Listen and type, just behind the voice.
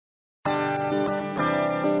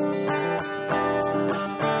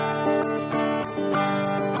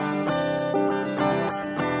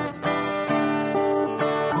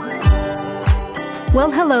Well,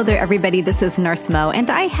 hello there, everybody. This is Nurse Mo, and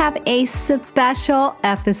I have a special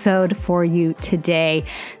episode for you today.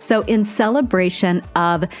 So in celebration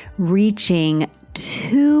of reaching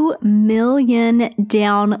 2 million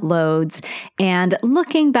downloads and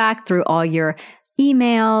looking back through all your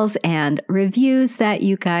emails and reviews that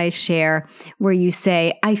you guys share where you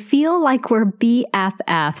say, I feel like we're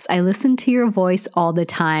BFFs. I listen to your voice all the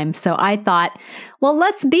time. So I thought, well,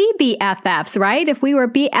 let's be BFFs, right? If we were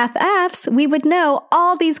BFFs, we would know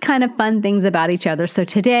all these kind of fun things about each other. So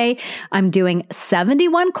today I'm doing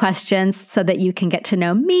 71 questions so that you can get to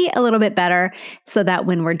know me a little bit better, so that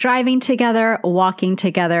when we're driving together, walking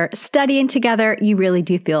together, studying together, you really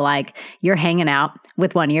do feel like you're hanging out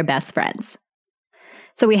with one of your best friends.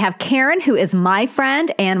 So we have Karen, who is my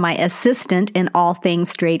friend and my assistant in all things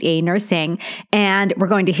straight A nursing. And we're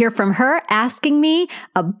going to hear from her asking me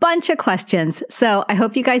a bunch of questions. So I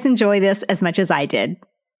hope you guys enjoy this as much as I did.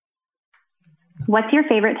 What's your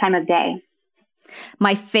favorite time of day?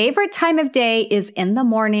 My favorite time of day is in the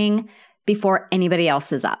morning before anybody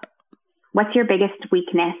else is up. What's your biggest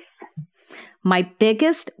weakness? My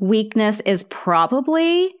biggest weakness is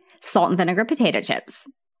probably salt and vinegar potato chips.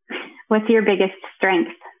 What's your biggest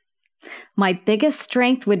strength? My biggest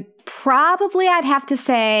strength would probably, I'd have to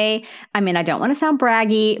say, I don't want to sound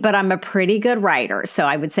braggy, but I'm a pretty good writer. So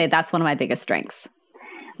I would say that's one of my biggest strengths.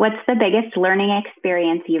 What's the biggest learning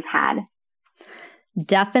experience you've had?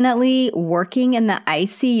 Definitely working in the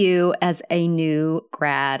ICU as a new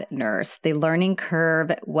grad nurse. The learning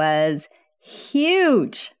curve was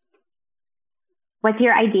huge. What's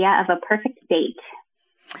your idea of a perfect date?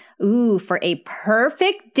 Ooh, for a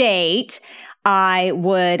perfect date, I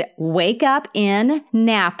would wake up in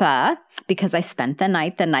Napa because I spent the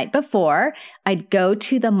night before. I'd go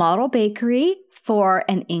to the Model Bakery for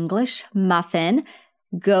an English muffin,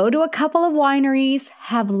 go to a couple of wineries,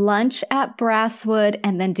 have lunch at Brasswood,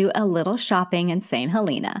 and then do a little shopping in St.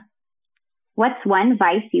 Helena. What's one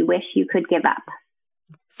vice you wish you could give up?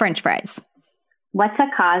 French fries. What's a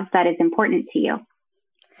cause that is important to you?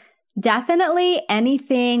 Definitely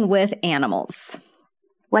anything with animals.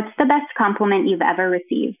 What's the best compliment you've ever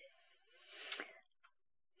received?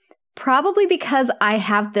 Probably because I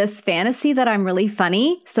have this fantasy that I'm really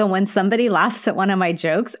funny. So when somebody laughs at one of my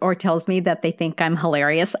jokes or tells me that they think I'm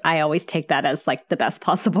hilarious, I always take that as like the best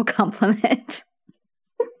possible compliment.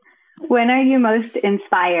 When are you most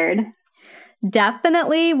inspired?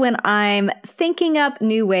 Definitely when I'm thinking up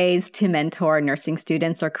new ways to mentor nursing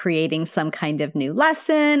students or creating some kind of new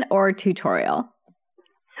lesson or tutorial.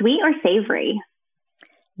 Sweet or savory?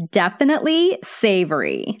 Definitely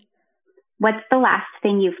savory. What's the last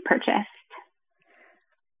thing you've purchased?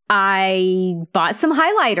 I bought some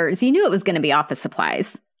highlighters. You knew it was going to be office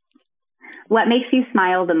supplies. What makes you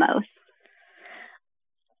smile the most?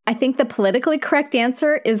 I think the politically correct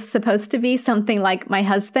answer is supposed to be something like my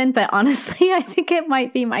husband, but honestly, I think it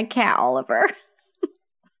might be my cat, Oliver.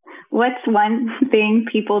 What's one thing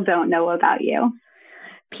people don't know about you?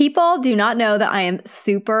 People do not know that I am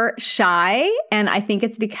super shy, and I think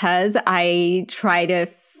it's because I try to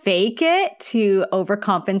fake it to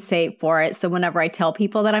overcompensate for it. So whenever I tell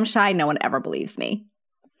people that I'm shy, no one ever believes me.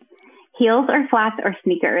 Heels or flats or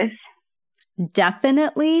sneakers?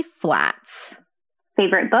 Definitely flats.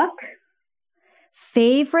 Favorite book?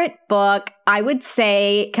 Favorite book, I would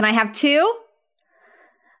say, can I have two?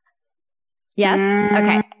 Yes?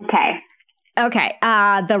 Okay.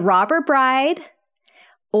 The Robber Bride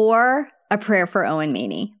or A Prayer for Owen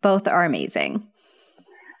Meany. Both are amazing.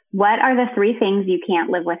 What are the 3 things you can't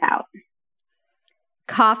live without?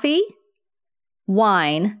 Coffee,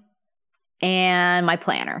 wine, and my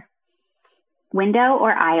planner. Window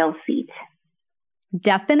or aisle seat?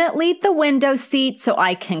 Definitely the window seat so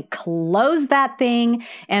I can close that thing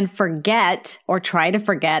and forget or try to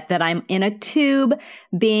forget that I'm in a tube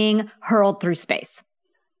being hurled through space.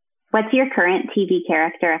 What's your current TV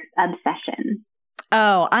character obsession?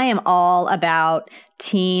 Oh, I am all about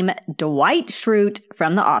Team Dwight Schrute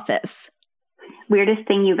from The Office. Weirdest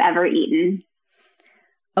thing you've ever eaten?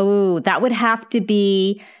 Oh, that would have to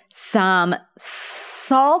be some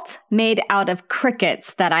salt made out of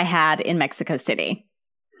crickets that I had in Mexico City.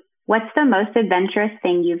 What's the most adventurous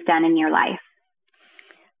thing you've done in your life?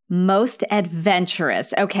 Most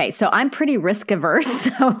adventurous. Okay, so I'm pretty risk averse.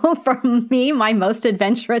 So for me, my most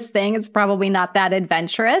adventurous thing is probably not that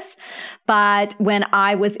adventurous. But when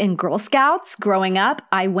I was in Girl Scouts growing up,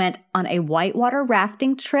 I went on a whitewater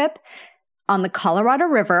rafting trip on the Colorado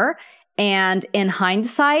River. And in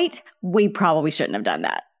hindsight, we probably shouldn't have done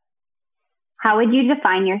that. How would you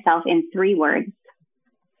define yourself in 3 words?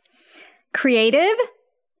 Creative,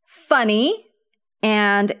 funny,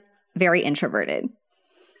 and very introverted.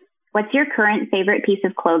 What's your current favorite piece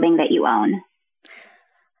of clothing that you own?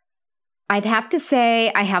 I'd have to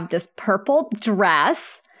say I have this purple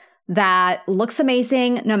dress that looks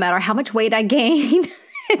amazing no matter how much weight I gain.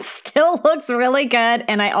 It still looks really good,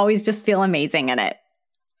 and I always just feel amazing in it.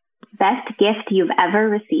 Best gift you've ever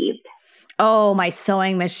received? Oh, my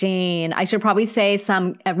sewing machine. I should probably say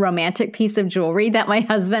a romantic piece of jewelry that my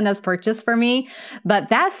husband has purchased for me. But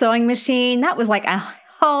that sewing machine, that was like a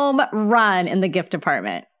home run in the gift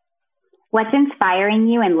department. What's inspiring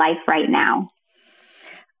you in life right now?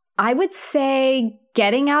 I would say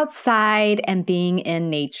getting outside and being in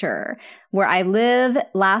nature. Where I live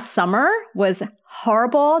last summer was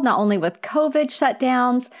horrible, not only with COVID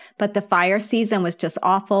shutdowns, but the fire season was just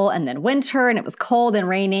awful. And then winter, and it was cold and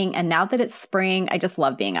raining. And now that it's spring, I just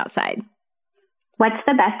love being outside. What's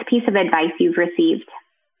the best piece of advice you've received?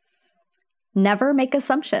 Never make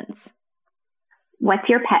assumptions. What's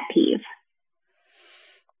your pet peeve?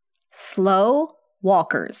 Slow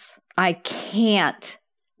walkers. I can't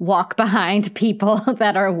walk behind people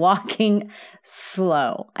that are walking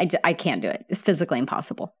slow. I can't do it. It's physically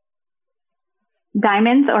impossible.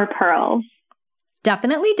 Diamonds or pearls?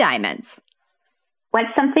 Definitely diamonds.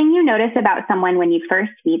 What's something you notice about someone when you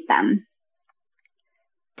first meet them?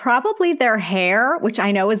 Probably their hair, which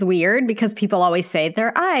I know is weird because people always say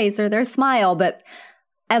their eyes or their smile. But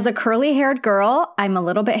as a curly-haired girl, I'm a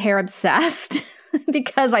little bit hair obsessed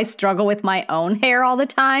because I struggle with my own hair all the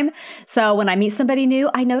time. So when I meet somebody new,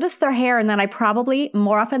 I notice their hair, and then I probably,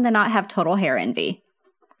 more often than not, have total hair envy.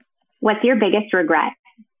 What's your biggest regret?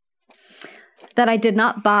 That I did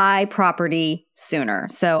not buy property sooner.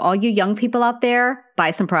 So all you young people out there,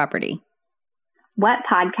 buy some property. What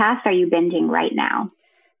podcast are you binging right now?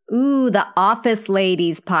 Ooh, the Office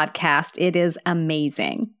Ladies podcast. It is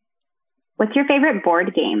amazing. What's your favorite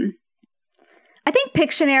board game? I think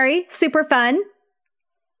Pictionary, super fun.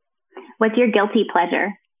 What's your guilty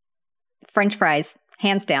pleasure? French fries,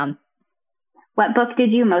 hands down. What book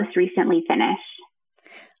did you most recently finish?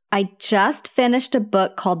 I just finished a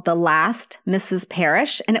book called The Last Mrs.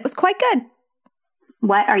 Parrish, and it was quite good.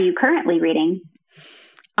 What are you currently reading?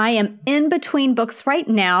 I am in between books right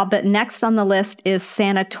now, but next on the list is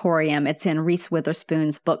Sanatorium. It's in Reese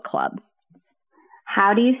Witherspoon's book club.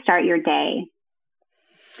 How do you start your day?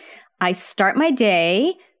 I start my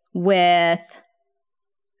day with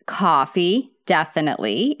coffee,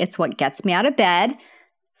 definitely. It's what gets me out of bed,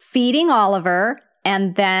 feeding Oliver,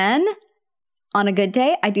 and then on a good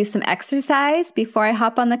day, I do some exercise before I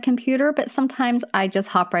hop on the computer, but sometimes I just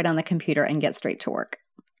hop right on the computer and get straight to work.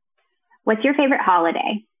 What's your favorite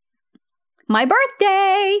holiday? My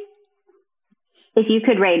birthday! If you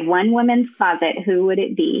could raid one woman's closet, who would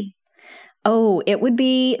it be? Oh, it would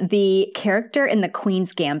be the character in The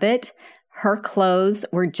Queen's Gambit. Her clothes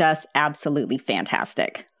were just absolutely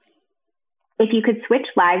fantastic. If you could switch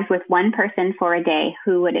lives with one person for a day,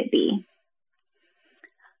 who would it be?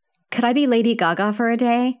 Could I be Lady Gaga for a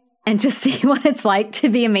day and just see what it's like to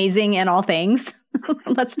be amazing in all things?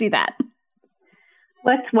 Let's do that.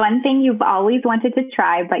 What's one thing you've always wanted to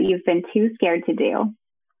try, but you've been too scared to do?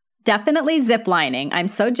 Definitely ziplining. I'm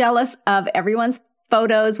so jealous of everyone's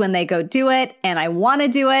photos when they go do it, and I want to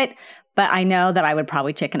do it, but I know that I would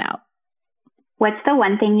probably chicken out. What's the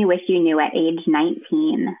one thing you wish you knew at age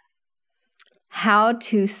 19? How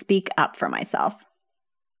to speak up for myself.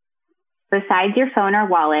 Besides your phone or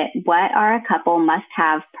wallet, what are a couple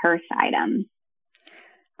must-have purse items?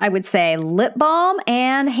 I would say lip balm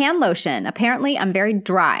and hand lotion. Apparently, I'm very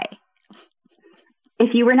dry.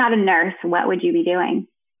 If you were not a nurse, what would you be doing?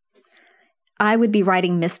 I would be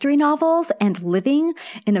writing mystery novels and living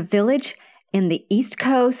in a village in the East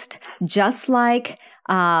Coast, just like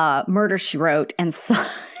Murder, She Wrote, and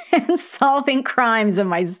solving crimes in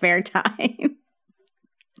my spare time.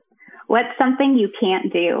 What's something you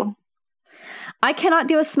can't do? I cannot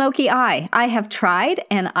do a smoky eye. I have tried,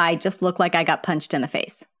 and I just look like I got punched in the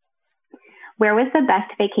face. Where was the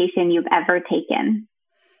best vacation you've ever taken?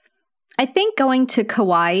 I think going to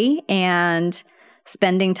Kauai and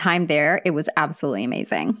spending time there, it was absolutely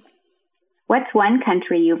amazing. What's one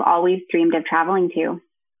country you've always dreamed of traveling to?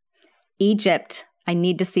 Egypt. I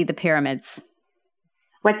need to see the pyramids.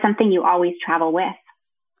 What's something you always travel with?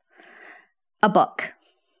 A book.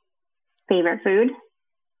 Favorite food?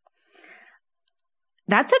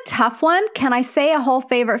 That's a tough one. Can I say a whole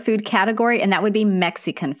favorite food category? And that would be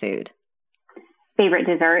Mexican food. Favorite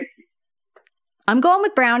dessert? I'm going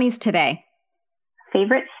with brownies today.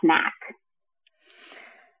 Favorite snack?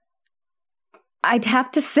 I'd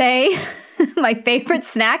have to say my favorite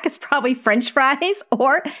snack is probably French fries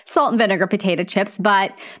or salt and vinegar potato chips,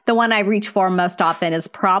 but the one I reach for most often is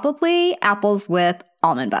probably apples with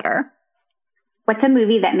almond butter. What's a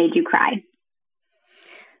movie that made you cry?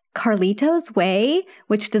 Carlito's Way,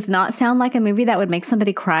 which does not sound like a movie that would make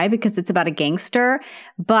somebody cry because it's about a gangster,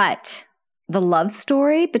 but the love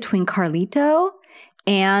story between Carlito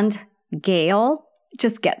and Gail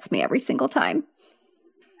just gets me every single time.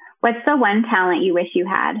 What's the one talent you wish you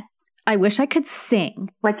had? I wish I could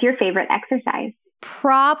sing. What's your favorite exercise?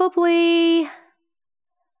 Probably,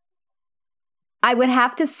 I would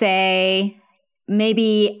have to say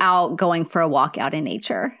maybe out going for a walk out in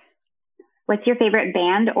nature. What's your favorite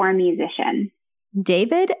band or musician?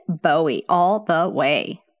 David Bowie, all the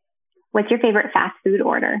way. What's your favorite fast food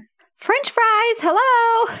order? French fries,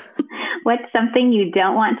 hello. What's something you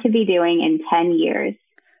don't want to be doing in 10 years?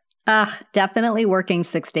 Definitely working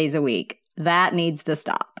 6 days a week. That needs to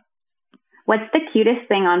stop. What's the cutest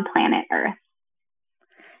thing on planet Earth?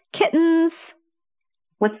 Kittens.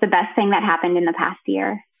 What's the best thing that happened in the past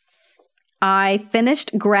year? I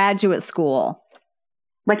finished graduate school.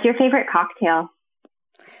 What's your favorite cocktail?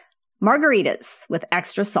 Margaritas with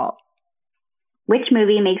extra salt. Which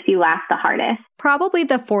movie makes you laugh the hardest? Probably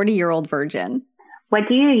The 40-Year-Old Virgin. What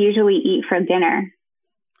do you usually eat for dinner?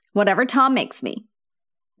 Whatever Tom makes me.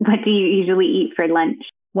 What do you usually eat for lunch?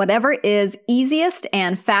 Whatever is easiest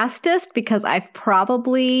and fastest because I've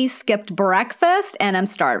probably skipped breakfast and I'm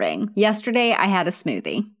starving. Yesterday, I had a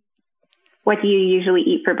smoothie. What do you usually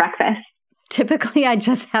eat for breakfast? Typically, I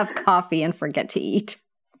just have coffee and forget to eat.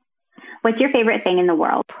 What's your favorite thing in the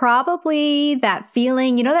world? Probably that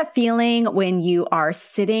feeling, that feeling when you are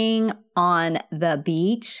sitting on the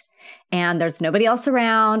beach and there's nobody else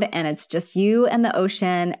around and it's just you and the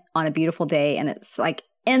ocean on a beautiful day and it's like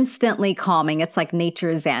instantly calming. It's like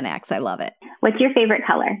nature's Xanax. I love it. What's your favorite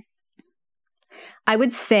color? I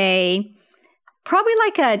would say probably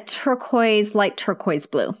like a light turquoise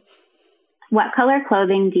blue. What color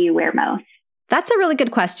clothing do you wear most? That's a really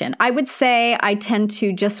good question. I would say I tend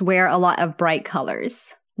to just wear a lot of bright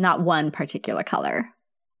colors, not one particular color.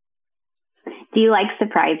 Do you like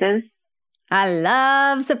surprises? I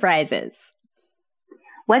love surprises.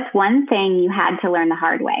 What's one thing you had to learn the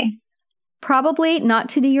hard way? Probably not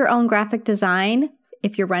to do your own graphic design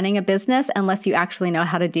if you're running a business, unless you actually know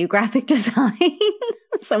how to do graphic design.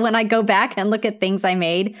 So when I go back and look at things I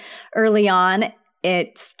made early on,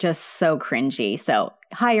 it's just so cringy. So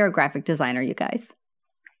hire a graphic designer, you guys.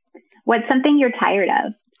 What's something you're tired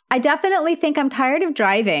of? I definitely think I'm tired of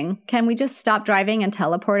driving. Can we just stop driving and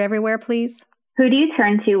teleport everywhere, please? Who do you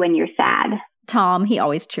turn to when you're sad? Tom, he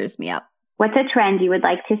always cheers me up. What's a trend you would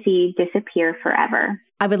like to see disappear forever?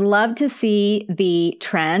 I would love to see the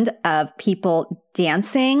trend of people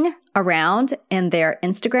dancing around in their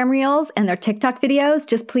Instagram reels and their TikTok videos.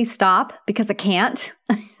 Just please stop because I can't.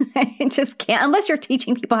 I just can't unless you're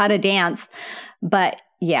teaching people how to dance. But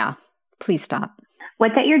yeah, please stop.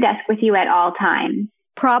 What's at your desk with you at all times?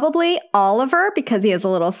 Probably Oliver because he has a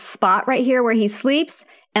little spot right here where he sleeps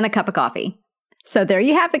and a cup of coffee. So there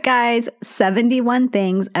you have it, guys. 71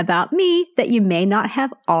 things about me that you may not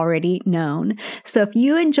have already known. So if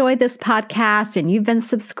you enjoyed this podcast and you've been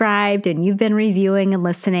subscribed and you've been reviewing and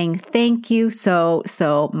listening, thank you so,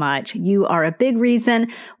 so much. You are a big reason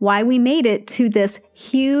why we made it to this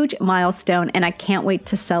huge milestone, and I can't wait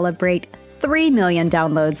to celebrate 3 million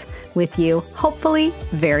downloads with you, hopefully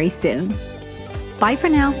very soon. Bye for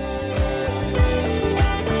now.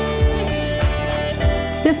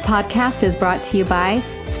 This podcast is brought to you by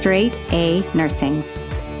Straight A Nursing.